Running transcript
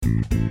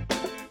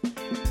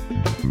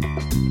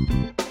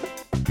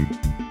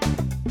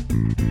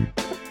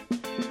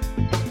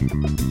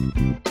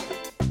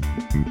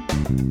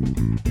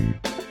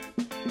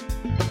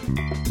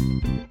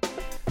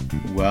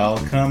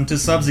Welcome to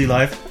Subzi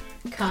Life,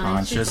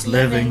 Conscious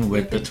Living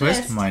with the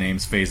Twist. My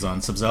name's Faizan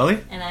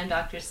Sabzali. And I'm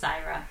Dr.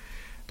 Syra.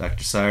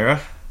 Dr.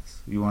 Syra,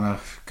 you want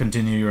to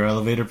continue your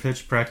elevator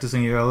pitch,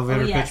 practicing your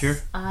elevator pitch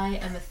here? I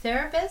am a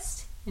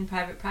therapist in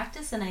private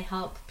practice, and I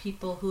help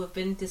people who have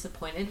been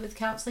disappointed with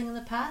counseling in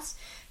the past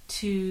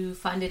to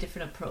find a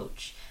different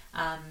approach,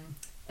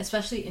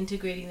 especially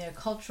integrating their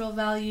cultural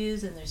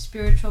values and their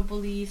spiritual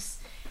beliefs,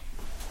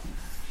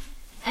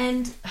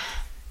 and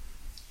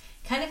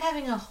kind of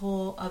having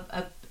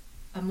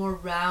a more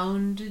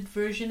rounded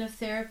version of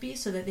therapy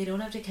so that they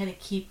don't have to kind of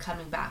keep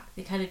coming back.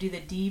 They kind of do the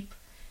deep,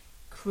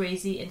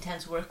 crazy,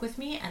 intense work with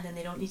me, and then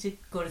they don't need to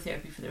go to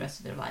therapy for the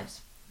rest of their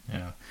lives.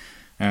 Yeah.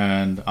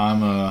 And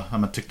I'm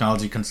a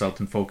technology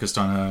consultant focused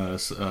on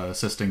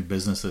assisting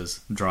businesses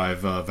drive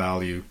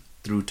value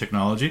through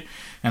technology.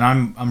 And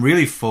I'm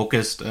really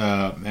focused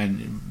and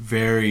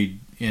very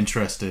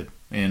interested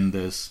in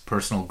this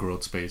personal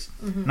growth space.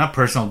 Mm-hmm. Not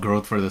personal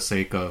growth for the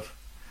sake of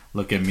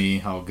look at me,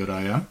 how good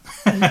I am.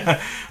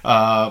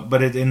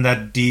 But in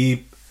that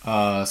deep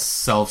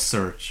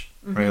self-search,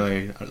 mm-hmm. right?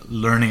 Like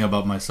learning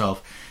about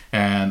myself.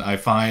 And I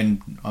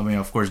find,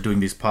 of course, doing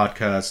these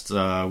podcasts,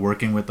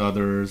 working with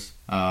others,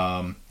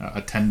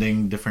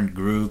 attending different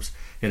groups,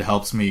 it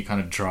helps me kind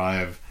of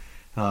drive.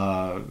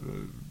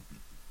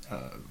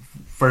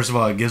 First of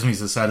all, it gives me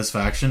the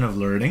satisfaction of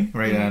learning,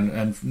 right? Mm-hmm.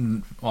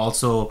 And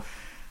also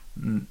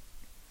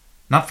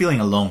not feeling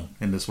alone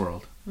in this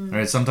world. Mm-hmm.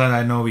 Right. Sometimes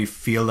I know we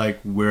feel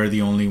like we're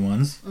the only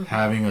ones mm-hmm.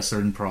 having a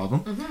certain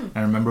problem. Mm-hmm.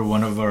 I remember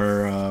one of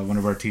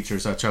our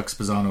teachers, Chuck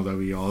Spezzano, that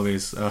we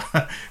always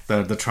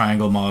the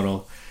triangle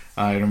model.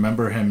 I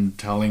remember him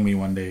telling me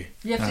one day.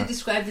 You have to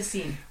describe the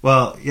scene.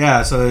 Well,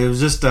 yeah. So it was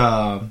just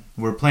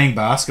we're playing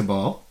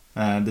basketball,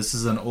 and this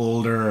is an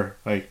older,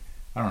 like,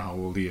 I don't know how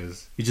old he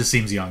is. He just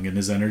seems young in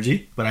his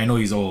energy, but I know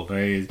he's old.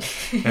 Right?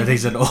 I think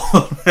he's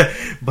old,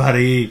 but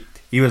he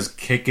was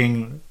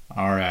kicking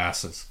our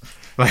asses.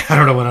 Like, I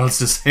don't know what else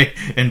to say.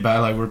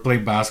 Like, we're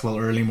playing basketball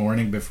early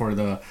morning before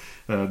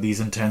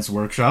these intense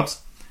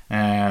workshops,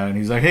 and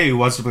he's like, "Hey, who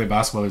wants to play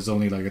basketball?" There's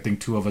only like I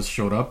think 2 of us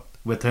showed up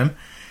with him,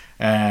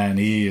 and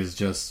he is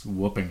just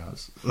whooping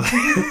us,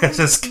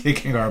 just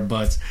kicking our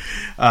butts.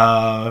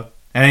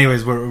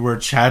 Anyways, we're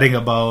chatting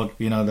about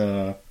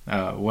the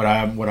what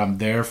I'm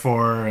there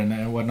for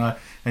and whatnot,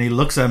 and he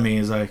looks at me.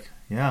 He's like,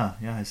 "Yeah,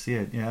 I see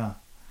it. Yeah.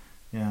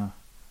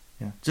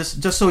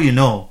 Just so you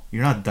know,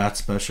 you're not that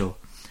special.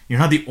 You're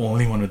not the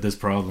only one with this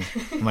problem."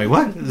 I'm like,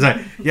 what? It's like,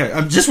 yeah,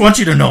 I just want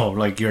you to know,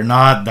 like, you're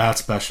not that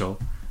special.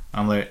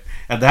 I'm like,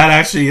 and that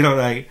actually,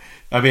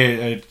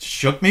 it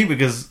shook me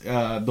because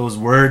those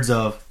words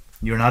of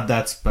you're not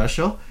that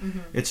special, mm-hmm.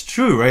 it's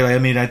true, right?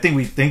 Like, I think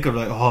we think of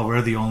like, oh,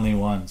 we're the only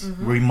ones.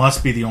 Mm-hmm. We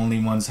must be the only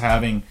ones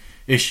having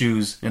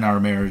issues in our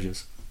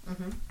marriages.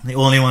 Mm-hmm. The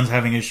only ones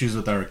having issues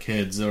with our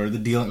kids or the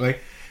deal.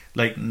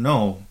 Like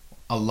no.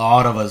 A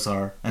lot of us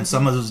are, and mm-hmm.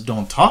 some of us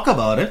don't talk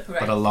about it, right.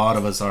 But a lot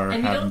of us are.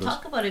 And we don't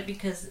talk about it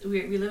because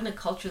we live in a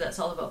culture that's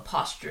all about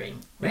posturing,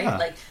 right? Yeah.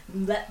 Like,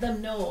 let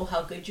them know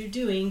how good you're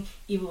doing,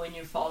 even when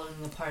you're falling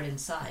apart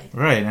inside.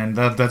 Right, and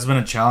that's been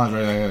a challenge,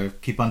 right? I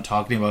keep on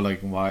talking about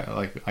like why,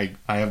 like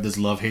I have this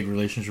love-hate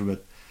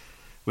relationship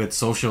with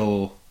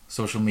social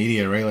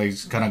media, right? Like,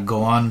 just kind of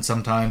go on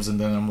sometimes, and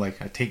then I'm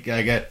like, I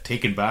get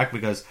taken back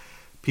because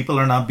people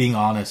are not being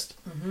honest,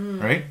 mm-hmm.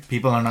 right?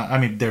 People are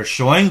not. They're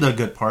showing the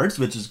good parts,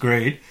 which is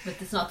great, but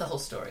that's not the whole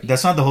story.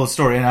 That's not the whole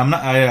story, and I'm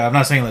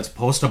not saying let's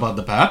post about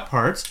the bad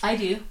parts. I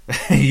do.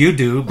 You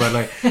do,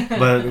 but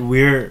but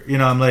we're,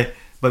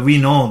 but we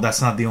know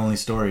that's not the only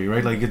story,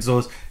 right? Like, it's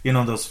those,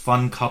 those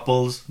fun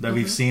couples that mm-hmm.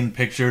 we've seen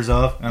pictures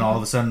of, and mm-hmm. all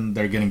of a sudden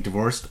they're getting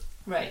divorced.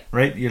 Right.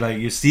 Right. You're like,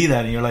 you see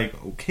that, and you're like,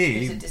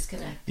 okay. There's a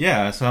disconnect.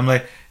 Yeah. So I'm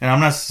like, and I'm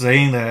not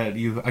saying that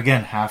you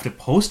again have to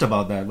post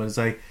about that, but it's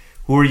like,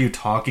 who are you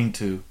talking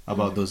to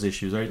about mm-hmm. those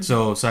issues, right?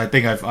 Mm-hmm. So I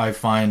think I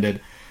find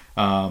it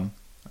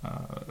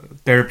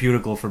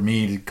therapeutical for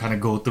me to kind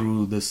of go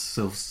through this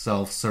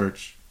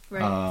self-search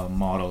right.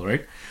 Model,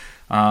 right?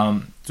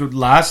 So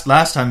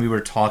last time we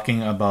were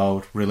talking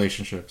about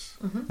relationships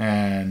mm-hmm.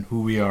 and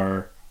who we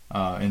are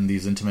in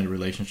these intimate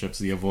relationships,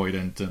 the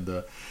avoidant and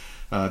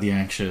the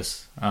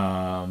anxious.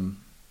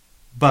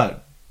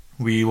 But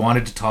we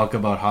wanted to talk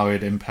about how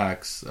it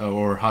impacts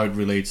or how it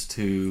relates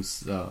to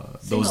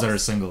those that are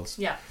singles.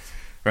 Yeah.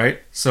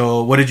 Right?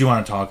 So what did you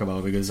want to talk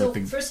about? Because I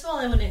think, first of all,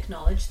 I want to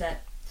acknowledge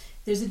that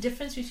there's a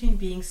difference between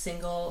being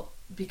single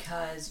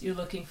because you're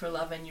looking for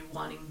love and you're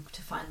wanting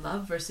to find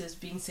love versus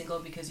being single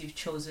because you've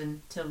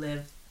chosen to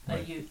live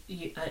right.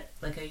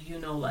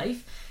 a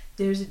life.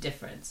 There's a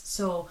difference.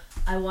 So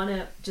I want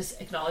to just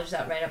acknowledge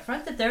that right up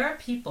front, that there are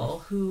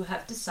people who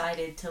have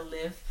decided to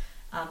live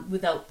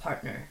without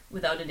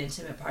an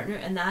intimate partner,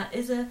 and that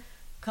is a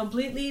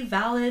completely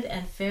valid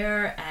and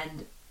fair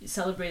and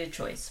celebrated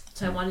choice.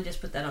 So I want to just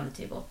put that on the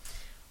table.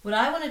 what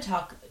I want to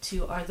talk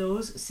to are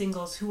those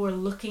singles who are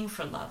looking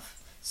for love.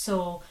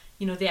 So,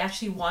 they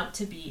actually want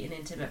to be in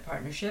intimate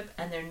partnership,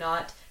 and they're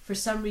not, for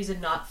some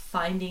reason, not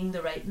finding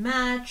the right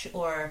match,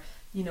 or,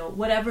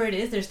 whatever it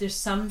is, there's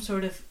some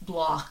sort of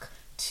block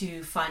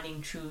to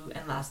finding true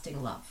and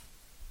lasting love.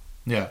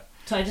 Yeah.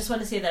 So I just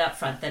want to say that up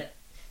front, that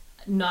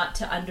not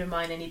to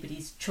undermine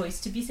anybody's choice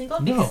to be single,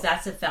 because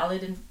that's a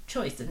valid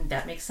choice, and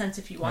that makes sense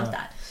if you want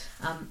that.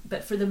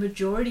 But for the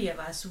majority of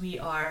us, we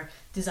are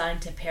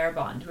designed to pair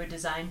bond. We're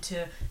designed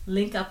to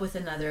link up with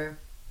another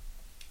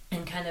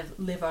and kind of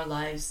live our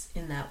lives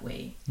in that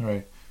way.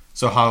 Right.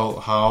 So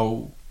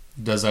how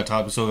does that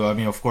topic? So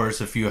of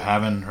course, if you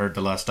haven't heard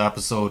the last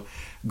episode,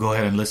 go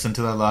ahead and listen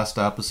to that last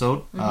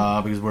episode,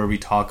 because where we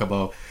talk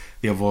about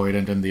the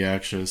avoidant and the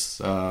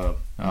anxious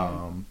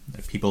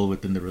people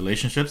within the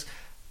relationships.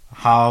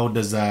 How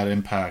does that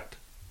impact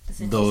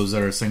those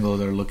that are single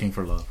that are looking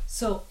for love?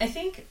 So I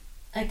think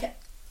I can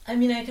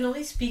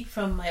only speak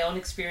from my own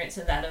experience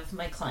and that of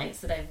my clients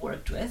that I've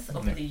worked with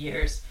over the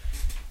years.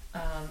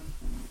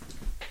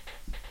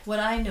 What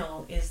I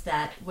know is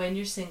that when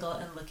you're single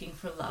and looking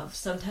for love,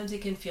 sometimes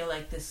it can feel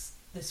like this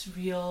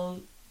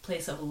real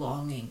place of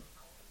longing.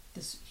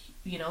 This,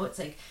 it's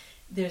like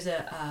there's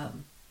a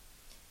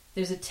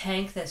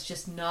tank that's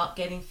just not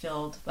getting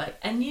filled.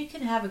 And you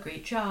can have a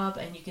great job,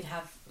 and you can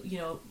have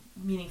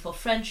meaningful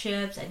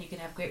friendships, and you can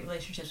have great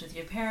relationships with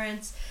your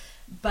parents.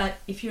 But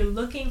if you're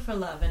looking for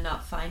love and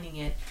not finding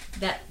it,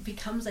 that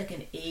becomes like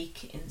an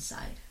ache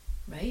inside,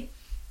 right?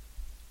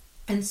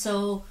 And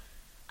so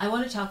I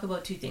want to talk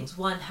about two things.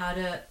 One, how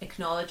to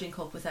acknowledge and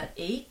cope with that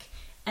ache.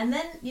 And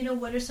then,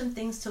 what are some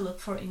things to look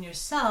for in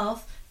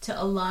yourself to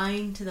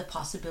align to the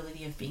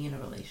possibility of being in a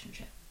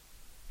relationship?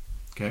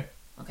 Okay.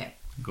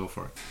 Go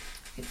for it.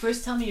 Okay,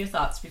 first, tell me your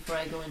thoughts before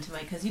I go into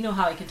because you know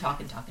how I can talk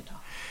and talk and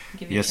talk.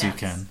 Give you yes, a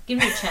chance. you can. Give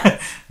me a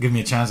chance. Give me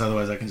a chance,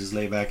 otherwise I can just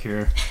lay back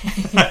here.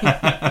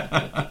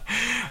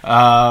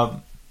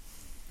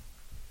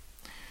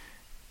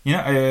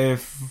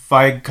 If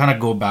I kind of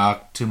go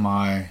back to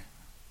my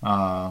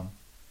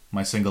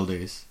my single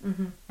days,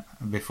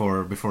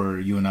 before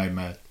you and I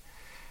met,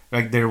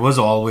 like there was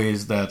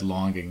always that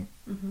longing,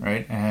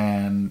 right?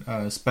 And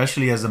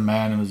especially as a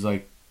man, it was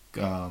like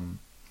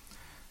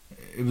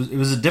it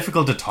was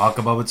difficult to talk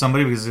about with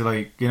somebody, because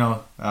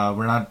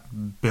we're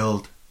not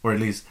built, or at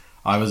least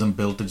I wasn't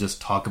built to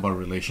just talk about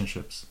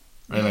relationships,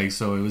 right? Like,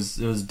 so it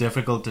was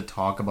difficult to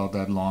talk about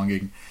that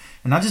longing,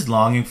 and not just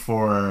longing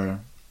for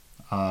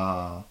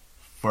a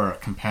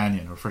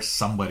companion or for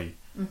somebody,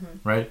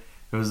 right?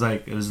 It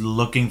was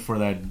looking for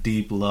that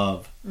deep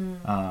love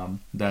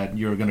that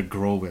you're gonna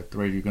grow with,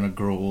 right? You're gonna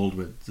grow old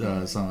with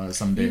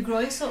someday. You're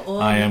growing so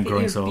old. I am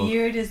growing so old.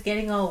 Your beard is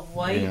getting all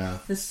white. Yeah.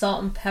 The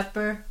salt and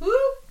pepper. Woo!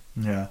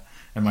 Yeah,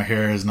 and my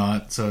hair is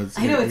not. So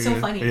I know, it's so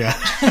funny. Yeah.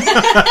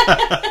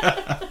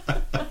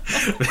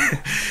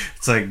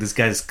 It's like this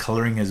guy's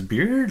coloring his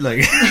beard,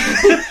 like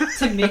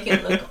to make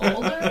it look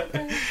older.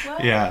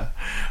 What? Yeah.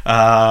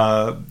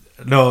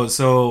 No.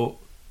 So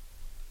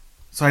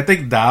I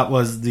think that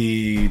was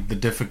the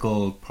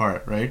difficult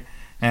part, right?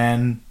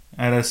 And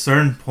at a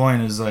certain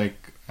point, it's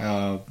like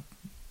I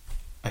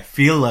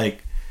feel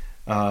like,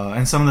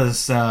 and some of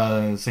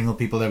the single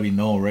people that we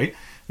know, right?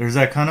 There's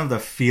that kind of the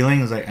feeling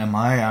is like, am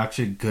I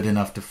actually good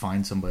enough to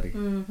find somebody?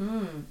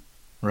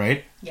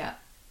 Right? Yeah.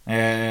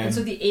 And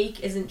so the ache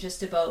isn't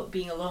just about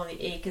being alone.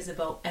 The ache is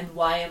about, and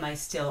why am I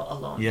still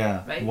alone?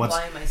 Yeah. Right?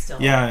 Why am I still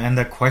alone? Yeah, and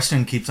the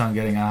question keeps on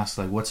getting asked,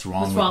 like, what's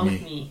wrong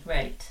with me?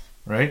 Right.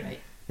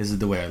 Right? Is it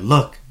the way I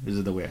look? Is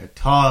it the way I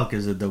talk?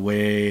 Is it the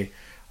way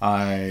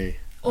I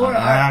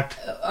act?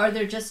 Are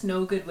there just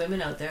no good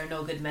women out there,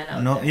 no good men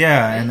out there?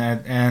 Yeah,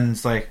 right? and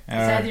it's like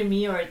it's either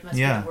me or it must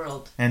be the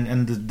world.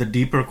 And the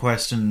deeper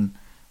question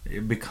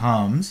it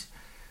becomes,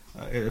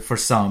 for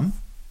some,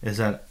 is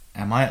that,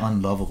 am I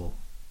unlovable?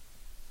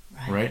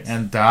 Right?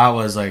 And that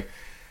was like,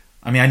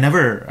 I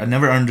never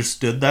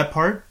understood that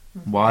part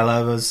while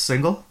I was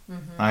single.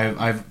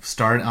 I'm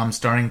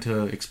starting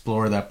to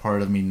explore that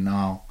part of me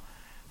now,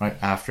 right?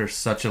 After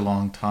such a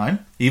long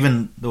time,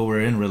 even though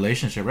we're in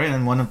relationship, right?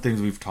 And one of the things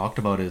we've talked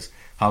about is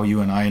how you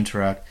and I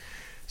interact.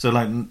 So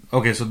like,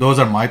 okay, so those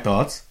are my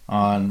thoughts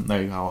on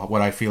like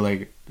what I feel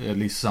like at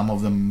least some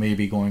of them may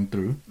be going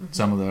through.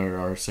 Some of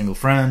our single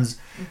friends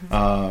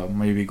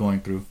may be going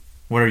through.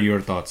 What are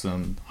your thoughts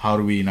on how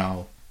do we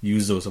now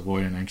use those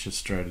avoidant anxious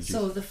strategies?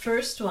 So the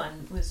first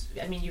one was,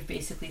 you've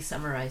basically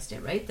summarized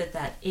it, right?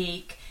 That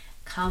ache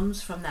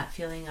comes from that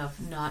feeling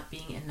of not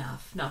being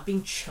enough, not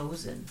being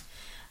chosen.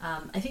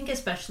 I think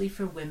especially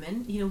for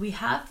women, we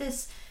have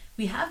these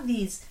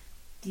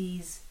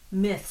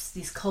myths,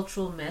 these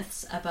cultural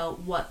myths about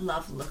what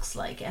love looks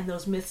like, and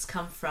those myths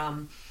come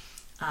from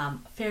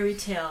fairy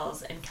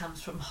tales, and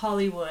comes from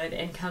Hollywood,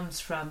 and comes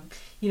from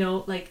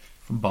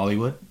from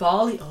Bollywood.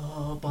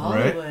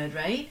 Bollywood,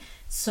 right?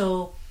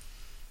 So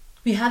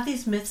we have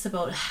these myths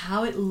about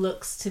how it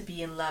looks to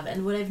be in love,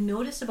 and what I've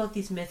noticed about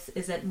these myths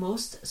is that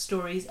most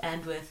stories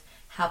end with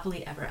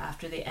happily ever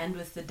after. They end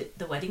with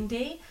the wedding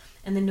day,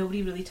 and then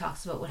nobody really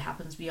talks about what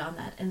happens beyond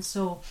that. And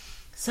so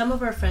some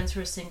of our friends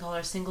who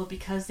are single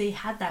because they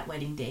had that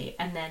wedding day,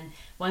 and then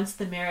once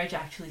the marriage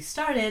actually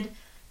started,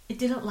 it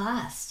didn't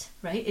last,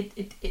 right?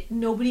 It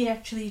nobody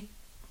actually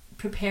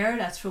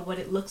prepared us for what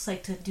it looks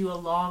like to do a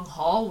long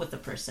haul with a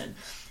person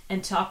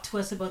and talk to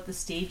us about the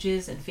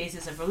stages and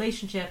phases of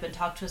relationship, and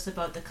talk to us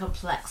about the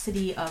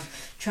complexity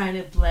of trying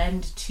to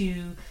blend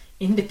two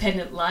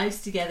independent lives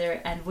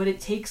together and what it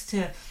takes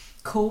to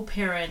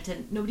co-parent,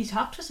 and nobody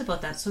talked to us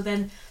about that. So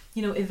then,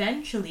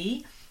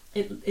 eventually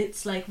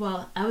it's like,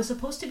 well, I was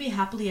supposed to be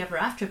happily ever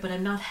after, but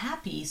I'm not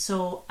happy,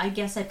 so I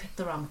guess I picked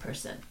the wrong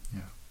person.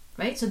 Yeah.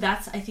 Right? So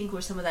that's, I think,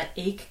 where some of that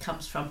ache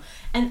comes from.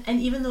 And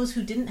even those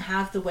who didn't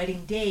have the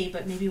wedding day,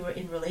 but maybe were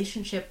in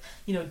relationship,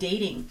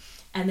 dating,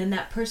 and then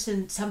that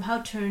person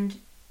somehow turned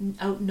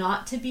out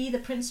not to be the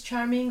Prince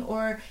Charming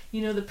or,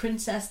 the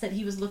princess that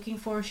he was looking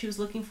for, she was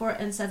looking for,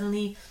 and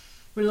suddenly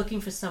we're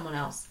looking for someone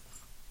else.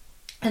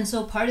 And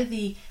so part of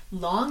the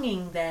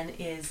longing then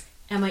is,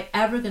 am I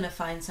ever going to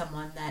find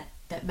someone that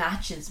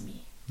matches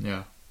me?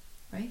 Yeah.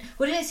 Right?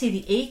 What did I say?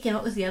 The ache, and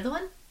what was the other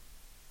one?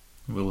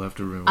 We'll have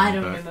to remember. I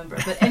don't remember.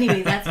 But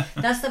anyway,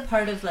 that's the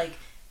part of like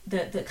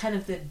the kind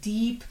of the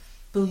deep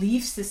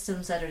belief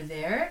systems that are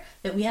there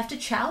that we have to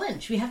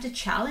challenge. We have to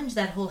challenge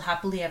that whole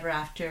happily ever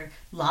after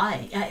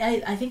lie.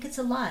 I think it's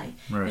a lie.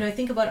 Right. I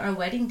think about our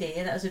wedding day,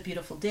 and that was a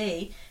beautiful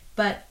day.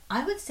 But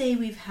I would say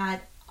we've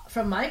had,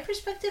 from my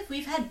perspective,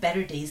 we've had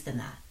better days than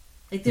that.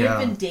 Like there have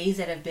been days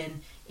that have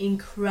been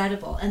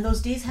incredible, and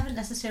those days haven't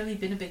necessarily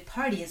been a big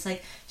party. It's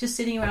like just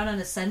sitting around on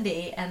a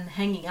Sunday and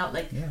hanging out,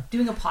 like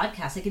doing a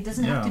podcast. Like it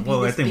doesn't have to be.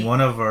 Well, this I think big...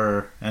 one of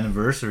our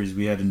anniversaries,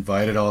 we had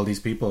invited all these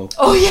people.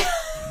 Oh yeah,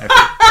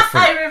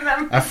 I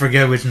remember. I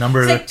forget which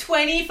number. It's like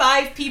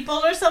 25 people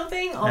or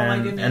something. Oh my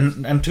goodness!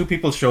 And 2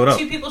 people showed up.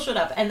 2 people showed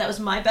up, and that was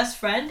my best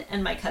friend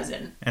and my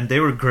cousin. And they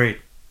were great,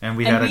 and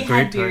we had a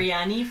great time.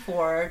 Biryani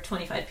for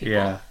 25 people.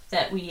 Yeah.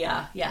 That we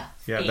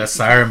that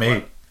Sarah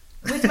made.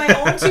 With my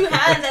own 2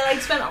 hands, I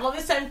spent all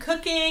this time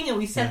cooking, and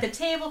we set the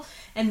table,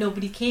 and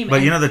nobody came.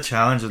 But the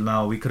challenge is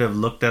now, we could have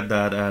looked at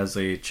that as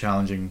a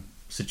challenging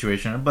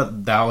situation,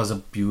 but that was a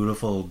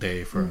beautiful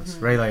day for us,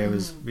 right? Like it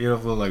was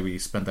beautiful. Like we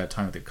spent that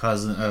time with your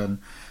cousin,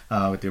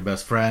 with your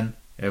best friend.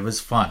 It was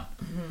fun,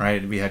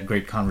 right? We had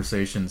great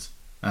conversations,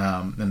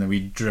 and then we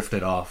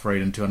drifted off right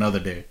into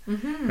another day,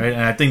 right?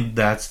 And I think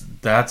that's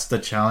the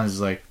challenge.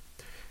 Like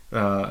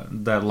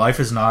that life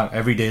is not,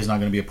 every day is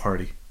not going to be a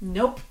party.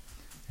 Nope.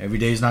 Every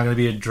day is not going to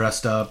be a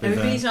dressed up event.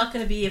 Every day is not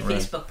going to be a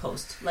Facebook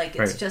post. Like,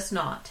 it's just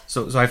not.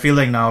 So I feel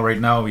like right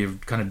now we've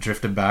kind of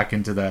drifted back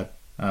into that,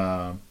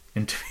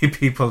 into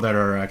people that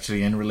are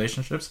actually in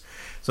relationships.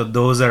 So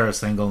those that are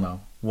single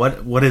now,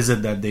 what is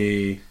it that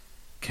they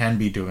can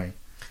be doing?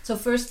 So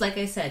first, like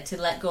I said,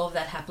 to let go of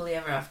that happily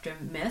ever after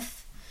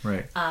myth.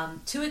 Right.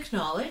 To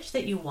acknowledge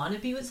that you want to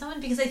be with someone.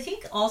 Because I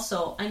think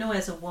also, I know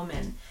as a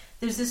woman,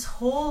 there's this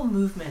whole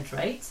movement,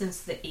 right,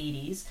 since the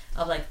 80s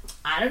of like,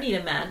 I don't need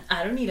a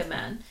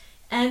man.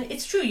 And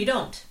it's true, you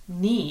don't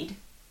need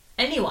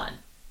anyone.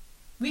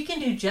 We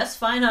can do just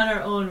fine on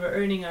our own. We're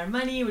earning our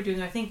money. We're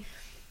doing our thing.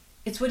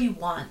 It's what do you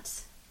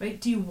want, right?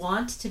 Do you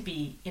want to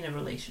be in a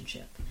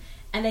relationship?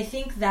 And I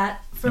think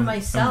that for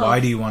myself... And why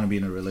do you want to be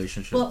in a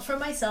relationship? Well, for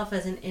myself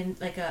as an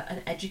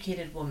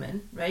educated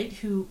woman, right,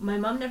 who my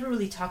mom never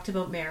really talked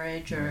about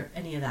marriage or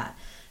any of that.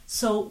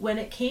 So when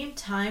it came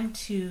time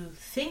to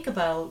think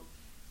about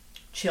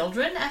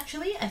children,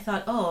 actually, I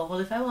thought, oh, well,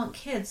 if I want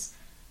kids,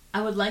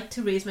 I would like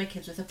to raise my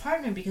kids with a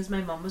partner, because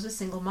my mom was a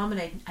single mom,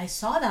 and I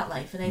saw that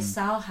life, and I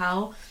saw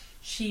how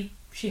she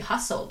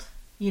hustled,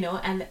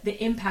 and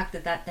the impact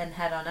that then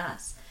had on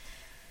us.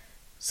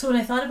 So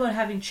when I thought about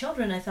having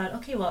children, I thought,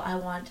 okay, well, I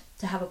want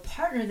to have a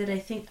partner that I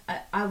think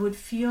I would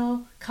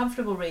feel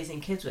comfortable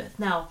raising kids with.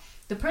 Now,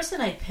 the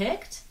person I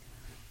picked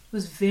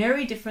was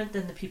very different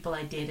than the people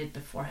I dated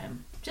before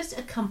him. Just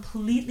a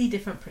completely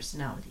different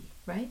personality,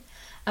 right?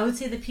 I would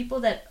say the people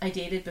that I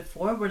dated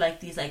before were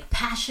like these like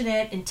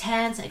passionate,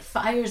 intense, like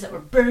fires that were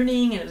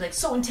burning, and it was like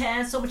so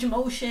intense, so much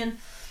emotion.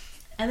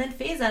 And then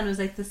Faizan was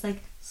like this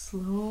like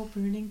slow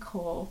burning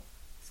coal.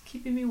 It's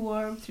keeping me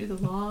warm through the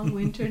long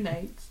winter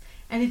nights.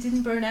 And it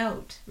didn't burn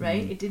out,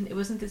 right? It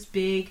wasn't this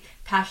big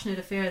passionate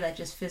affair that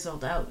just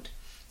fizzled out.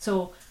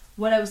 So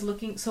what I was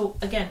so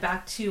again,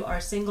 back to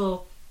our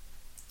single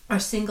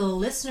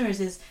listeners,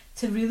 is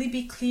to really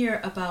be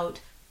clear about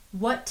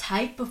what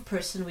type of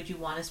person would you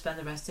want to spend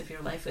the rest of your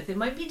life with. It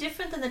might be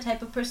different than the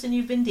type of person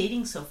you've been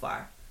dating so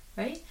far,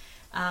 right?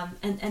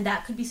 And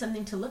that could be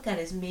something to look at,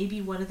 is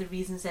maybe one of the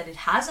reasons that it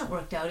hasn't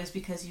worked out is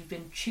because you've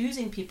been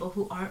choosing people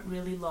who aren't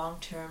really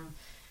long-term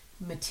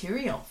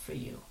material for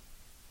you.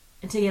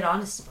 And to get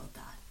honest about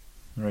that.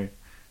 Right.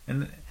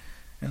 And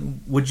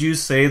would you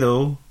say,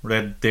 though,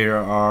 that there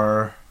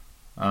are...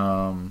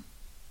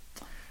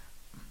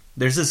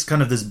 there's this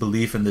kind of this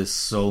belief in this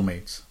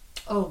soulmates?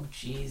 Oh,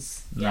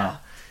 jeez. Yeah.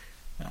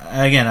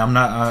 Again,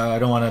 I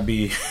don't want to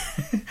be...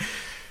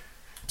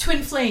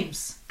 Twin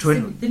flames.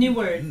 The new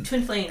word.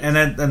 Twin flames.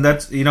 And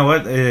that's, you know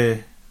what?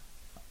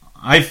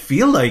 I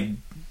feel like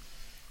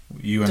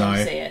you and Don't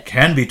I say it.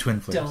 can be twin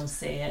flames. Don't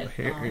say it.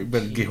 Here- Oh,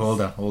 but jeez.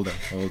 hold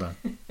on.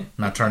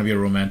 Not trying to be a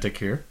romantic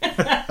here.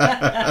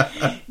 Yeah,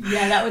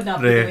 that would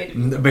not be the way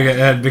to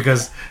be.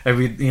 Because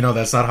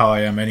that's not how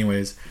I am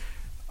anyways.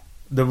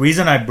 The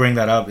reason I bring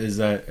that up is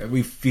that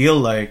we feel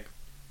like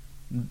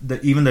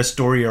even the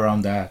story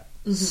around that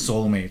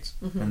soulmates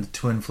and the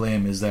twin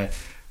flame is that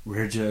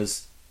we're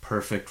just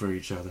perfect for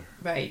each other.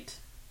 Right.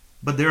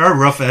 But there are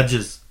rough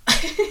edges,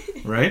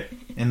 right?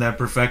 In that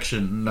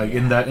perfection, like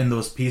in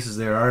those pieces,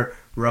 there are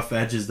rough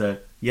edges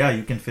that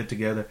you can fit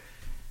together.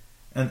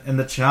 And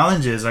the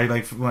challenge is, right?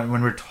 Like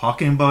when we're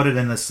talking about it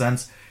in a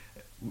sense,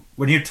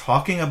 when you're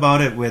talking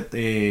about it with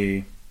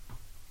the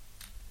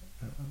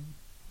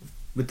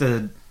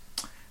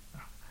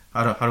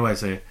how do I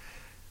say it?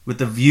 With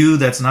the view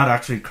that's not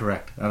actually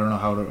correct. I don't know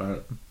how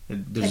to.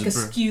 Like a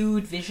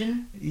skewed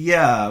vision.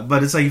 Yeah,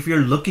 but it's like if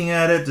you're looking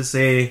at it to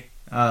say,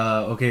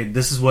 okay,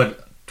 this is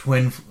what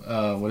twin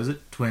flames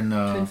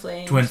or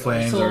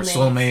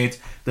soulmates.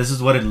 This is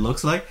what it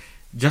looks like.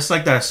 Just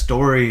like that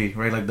story,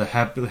 right? Like the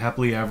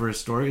happily ever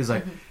story is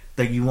like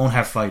that you won't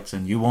have fights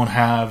and you won't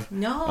have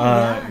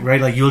right.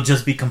 Like you'll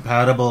just be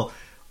compatible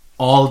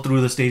all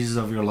through the stages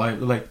of your life.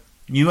 Like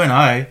you and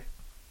I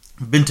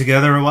have been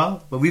together a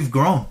while, but we've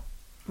grown.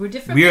 We're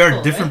different. We people,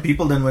 are different right?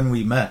 people than when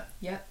we met.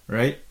 Yeah.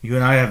 Right. You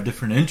and I have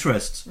different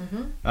interests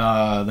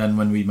than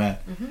when we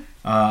met,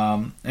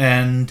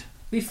 and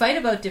we fight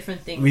about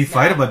different things. We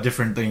fight about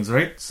different things,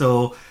 right?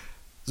 So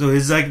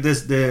it's like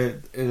this.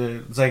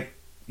 It's like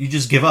you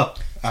just give up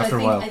after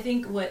a while. I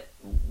think what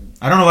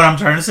I don't know what I'm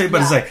trying to say,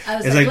 but it's like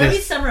let me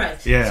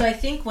summarize. Yeah. So I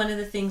think one of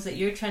the things that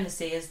you're trying to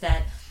say is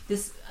that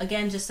this,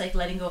 again, just like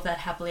letting go of that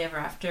happily ever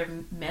after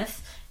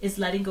myth, is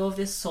letting go of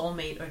this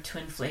soulmate or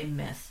twin flame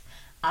myth.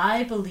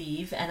 I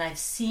believe, and I've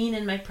seen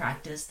in my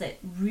practice, that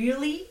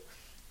really,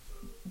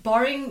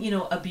 barring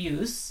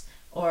abuse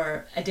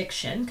or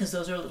addiction, because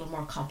those are a little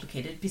more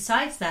complicated.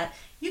 Besides that,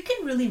 you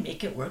can really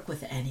make it work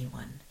with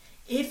anyone.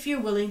 If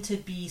you're willing to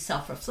be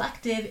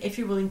self-reflective, if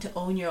you're willing to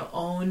own your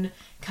own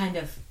kind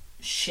of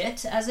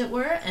shit, as it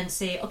were, and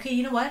say, okay,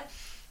 you know what?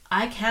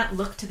 I can't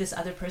look to this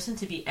other person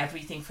to be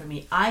everything for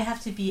me. I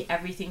have to be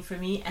everything for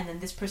me, and then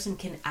this person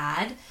can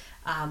add,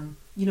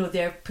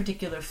 their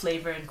particular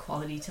flavor and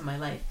quality to my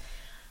life.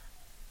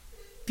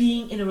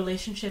 Being in a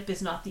relationship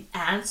is not the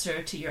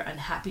answer to your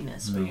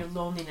unhappiness or your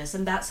loneliness,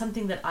 and that's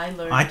something that I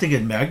learned. I think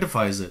it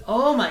magnifies it.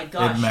 Oh my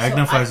gosh! It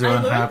magnifies your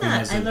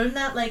unhappiness. I learned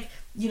that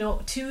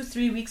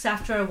 2-3 weeks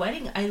after our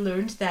wedding. I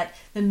learned that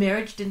the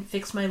marriage didn't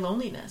fix my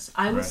loneliness.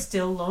 I was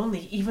still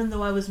lonely, even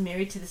though I was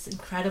married to this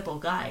incredible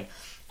guy.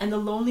 And the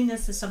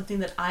loneliness is something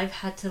that I've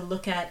had to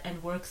look at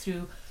and work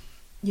through,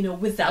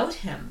 without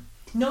him,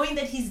 knowing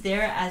that he's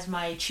there as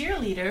my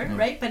cheerleader,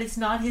 right? But it's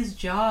not his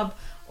job,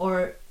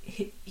 or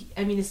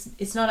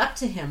it's not up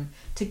to him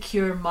to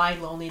cure my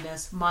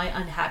loneliness, my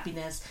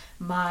unhappiness,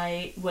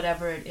 my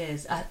whatever it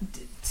is,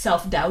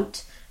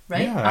 self-doubt,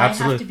 right? Yeah, I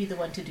absolutely. have to be the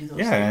one to do those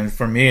Yeah, things. and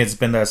for me, it's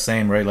been that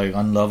same, right? Like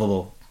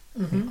unlovable.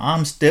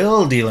 I'm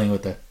still dealing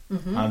with it.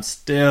 I'm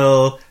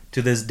still,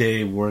 to this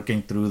day,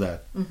 working through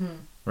that.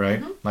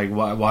 Right? Like,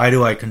 why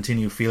do I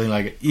continue feeling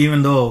like it?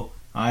 Even though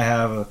I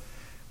have a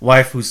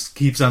wife who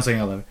keeps on saying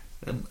I love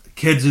her,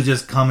 kids who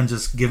just come and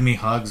just give me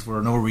hugs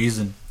for no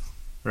reason,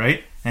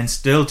 right? And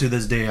still to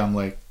this day, I'm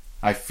like,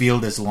 I feel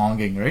this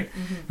longing, right?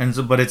 And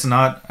so, but it's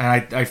not.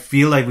 And I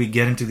feel like we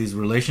get into these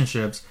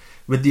relationships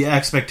with the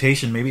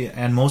expectation, maybe,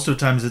 and most of the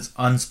times it's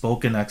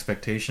unspoken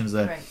expectations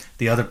that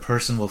the other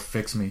person will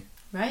fix me,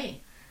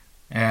 right?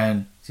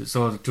 And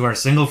so to our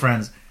single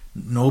friends,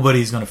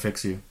 nobody's gonna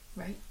fix you.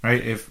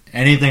 Right. If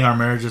anything our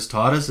marriage has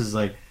taught us is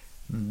like,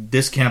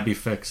 this can't be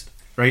fixed.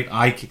 Right.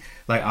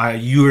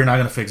 You are not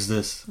gonna fix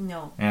this.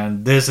 No.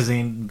 And this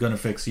isn't gonna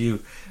fix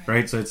you.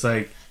 Right. So it's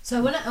like. So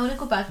I want to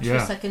go back for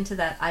a second to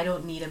that. I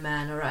don't need a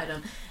man, or I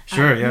don't.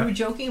 Sure. We were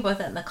joking about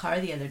that in the car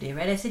the other day,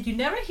 right? I said you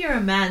never hear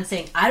a man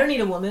saying, "I don't need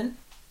a woman,"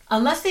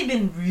 unless they've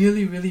been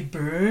really, really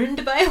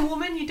burned by a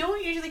woman. You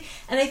don't usually.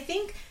 And I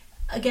think,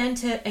 again,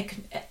 to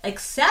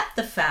accept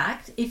the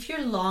fact, if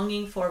you're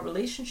longing for a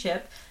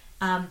relationship,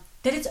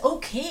 that it's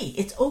okay.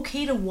 It's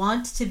okay to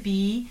want to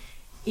be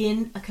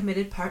in a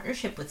committed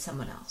partnership with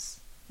someone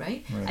else,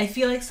 right? I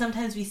feel like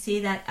sometimes we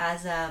say that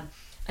as a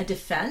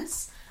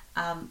defense,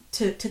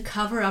 to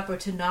cover up or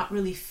to not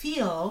really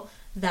feel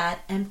that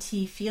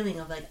empty feeling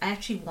of like, I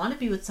actually want to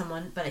be with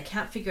someone, but I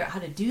can't figure out how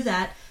to do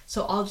that,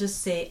 so I'll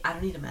just say, I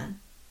don't need a man.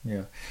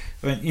 Yeah.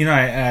 But,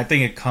 I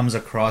think it comes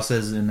across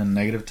as in a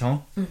negative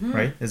tone,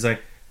 right? It's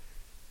like,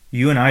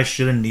 you and I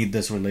shouldn't need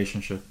this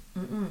relationship,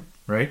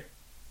 right?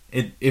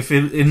 If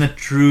in a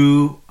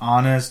true,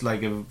 honest,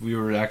 like if we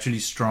were actually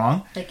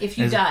strong. Like if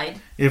you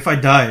died. If I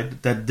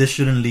died, that this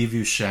shouldn't leave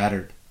you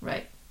shattered.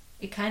 Right.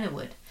 It kind of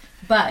would.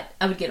 But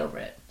I would get over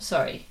it.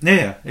 Sorry.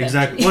 Yeah,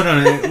 exactly.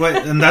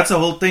 And that's the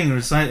whole thing.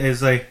 It's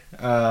like,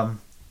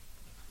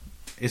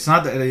 it's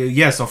not that,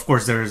 yes, of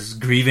course, there's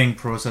grieving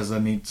process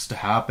that needs to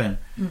happen.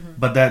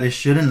 But that it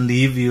shouldn't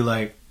leave you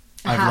like,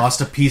 I've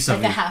lost a piece of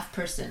like you. a half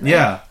person. Right?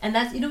 Yeah. And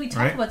that's, we talk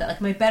Right. about that,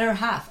 like my better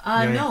half.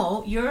 Yeah.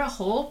 No, you're a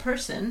whole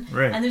person.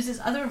 Right. And there's this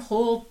other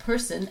whole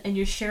person and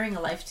you're sharing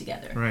a life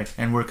together. Right.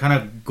 And we're kind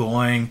of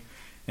going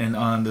and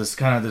on this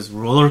kind of this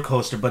roller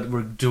coaster, but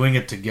we're doing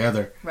it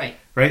together. Right.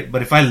 Right.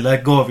 But if I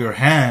let go of your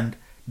hand,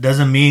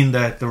 doesn't mean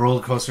that the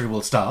roller coaster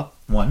will stop.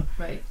 One.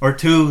 Right. Or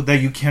two, that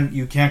you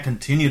can't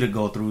continue to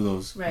go through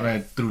those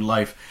Right. through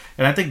life.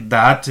 And I think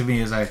that to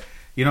me is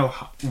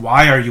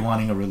why are you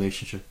wanting a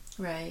relationship?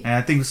 Right. And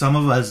I think some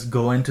of us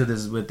go into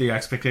this with the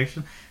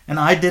expectation, and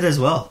I did as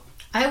well.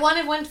 I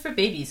wanted one for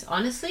babies,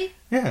 honestly.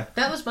 Yeah.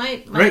 That was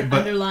my Right, but-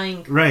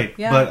 underlying... Right.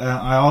 Yeah. But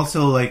I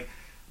also like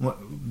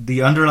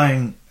the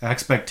underlying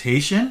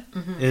expectation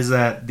is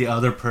that the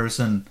other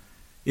person,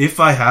 if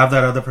I have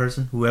that other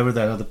person, whoever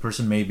that other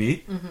person may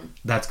be,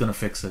 that's going to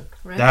fix it.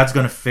 Right. That's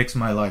going to fix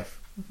my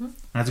life.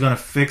 That's going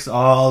to fix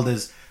all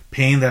this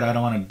pain that I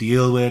don't want to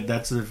deal with.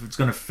 It's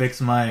going to fix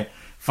my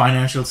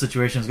financial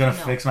situation. It's going to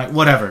fix my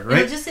whatever, right?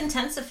 It'll just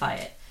intensify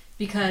it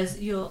because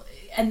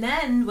and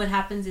then what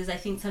happens is I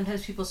think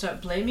sometimes people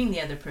start blaming the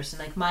other person.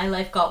 Like, my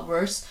life got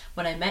worse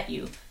when I met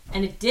you.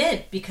 And it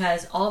did,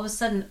 because all of a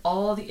sudden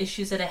all the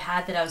issues that I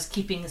had that I was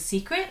keeping a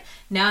secret,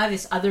 now I have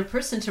this other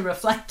person to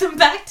reflect them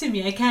back to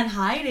me. I can't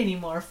hide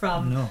anymore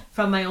from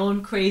my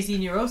own crazy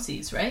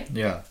neuroses, right?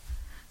 Yeah.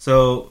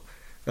 So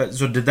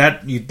did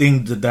that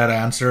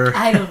answer?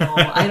 I don't know.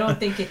 I don't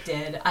think it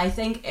did. I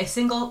think a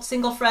single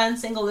friend,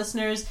 single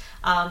listeners,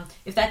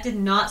 if that did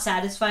not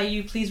satisfy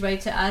you, please write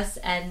to us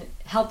and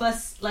help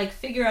us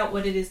figure out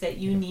what it is that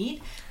you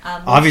need.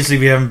 Obviously,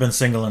 we haven't been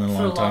single in a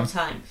long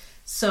time.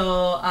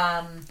 So,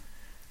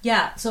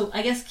 so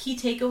I guess key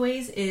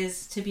takeaways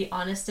is to be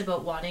honest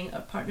about wanting a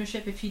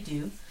partnership if you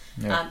do.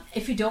 Yeah.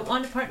 If you don't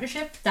want a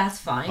partnership, that's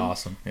fine.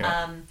 Awesome.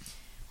 Yeah.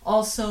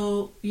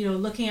 Also,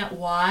 looking at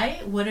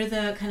what are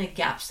the kind of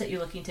gaps that you're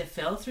looking to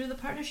fill through the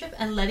partnership,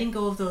 and letting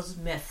go of those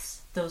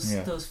myths,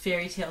 those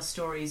fairy tale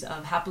stories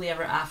of happily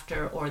ever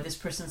after, or this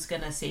person's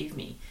gonna save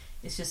me.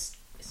 It's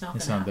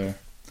not there.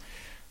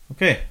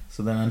 Okay,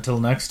 so then until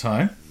next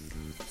time,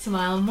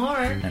 smile more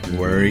and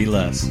worry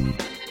less.